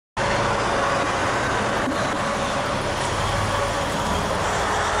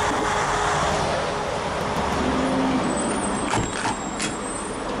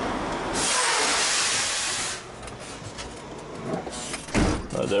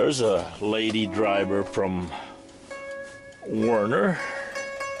There's a lady driver from Werner.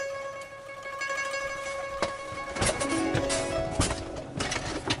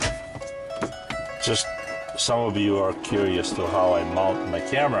 Just some of you are curious to how I mount my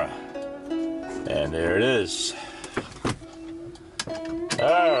camera. And there it is.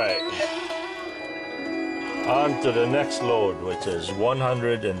 Alright. On to the next load, which is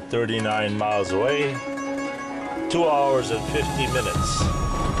 139 miles away. 2 hours and 50 minutes.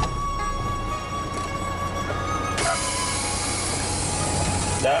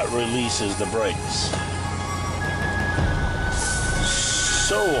 That releases the brakes.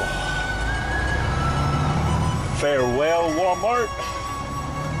 So, farewell Walmart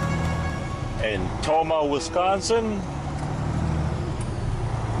in Tomah, Wisconsin.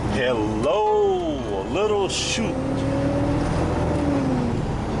 Hello, Little Chute,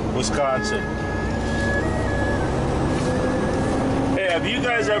 Wisconsin. Hey, have you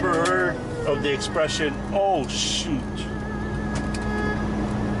guys ever heard of the expression, oh shoot?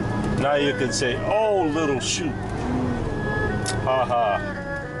 Now you can say, oh little chute. Haha.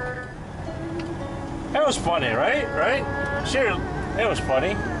 That was funny, right? Right? Sure, it was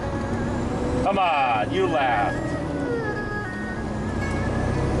funny. Come on, you laughed.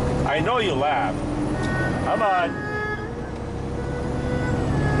 I know you laughed. Come on.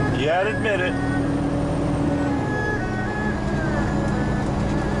 You gotta admit it.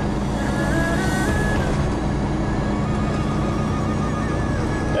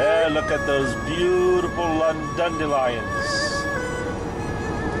 There, look at those beautiful dandelions.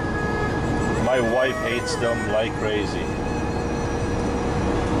 My wife hates them like crazy.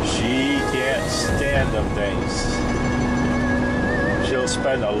 She can't stand them things. She'll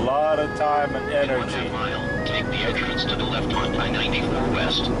spend a lot of time and energy. Mile, take the entrance to the left on I-94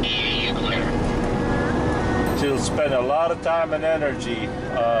 West, EAU clear. She'll spend a lot of time and energy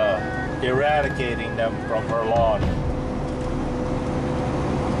eradicating them from her lawn.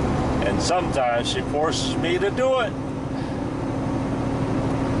 And sometimes she forces me to do it.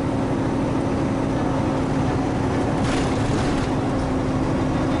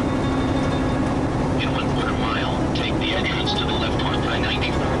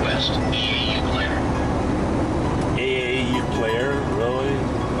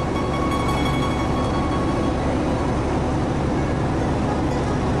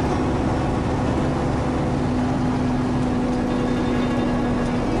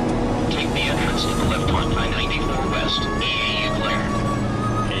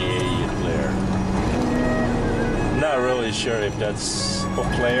 Sure if that's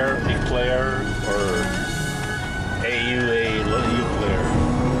Eclair, or AUA, Eclair.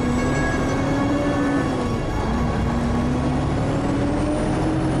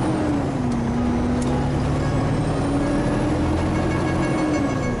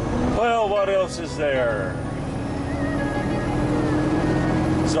 Well, what else is there?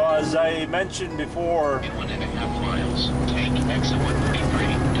 So as I mentioned before, in 1.5 miles, take exit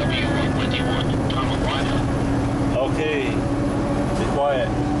 133, W121, Tomah. Okay, be quiet.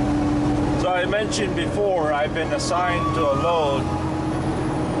 So I mentioned before, I've been assigned to a load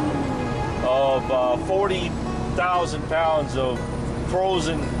of 40,000 pounds of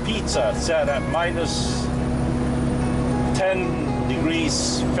frozen pizza set at minus 10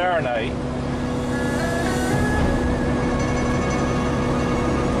 degrees Fahrenheit.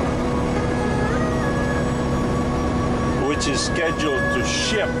 Which is scheduled to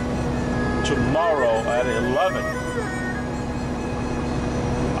ship tomorrow at 11.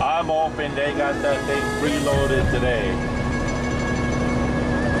 I'm hoping they got that thing preloaded today.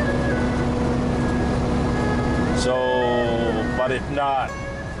 So, but if not,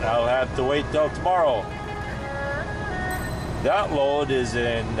 I'll have to wait till tomorrow. That load is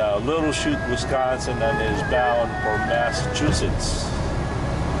in Little Chute, Wisconsin, and is bound for Massachusetts.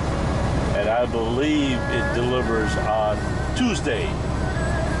 And I believe it delivers on Tuesday,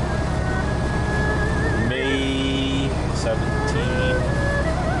 May 17th.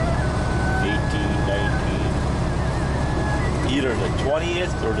 18, 19, either the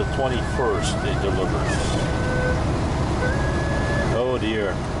 20th or the 21st it delivers. Oh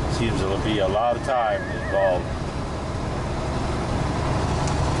dear, seems to be a lot of time involved.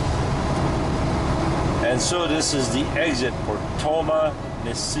 And so this is the exit for Tomah,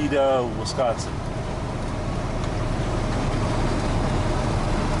 Wisconsin.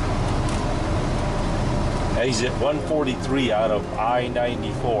 Exit 143 out of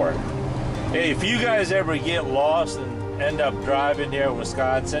I-94. Hey, if you guys ever get lost and end up driving here in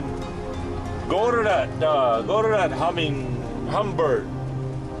Wisconsin, go to that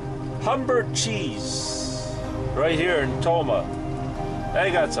Humbert cheese right here in Tomah. They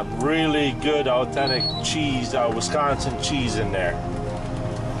got some really good authentic cheese, Wisconsin cheese in there.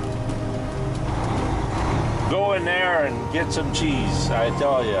 Go in there and get some cheese, I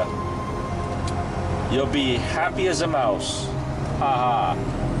tell you. You'll be happy as a mouse. Haha.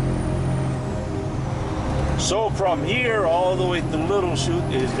 So from here all the way to Little Chute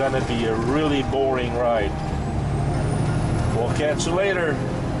is gonna be a really boring ride. We'll catch you later.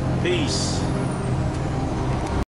 Peace.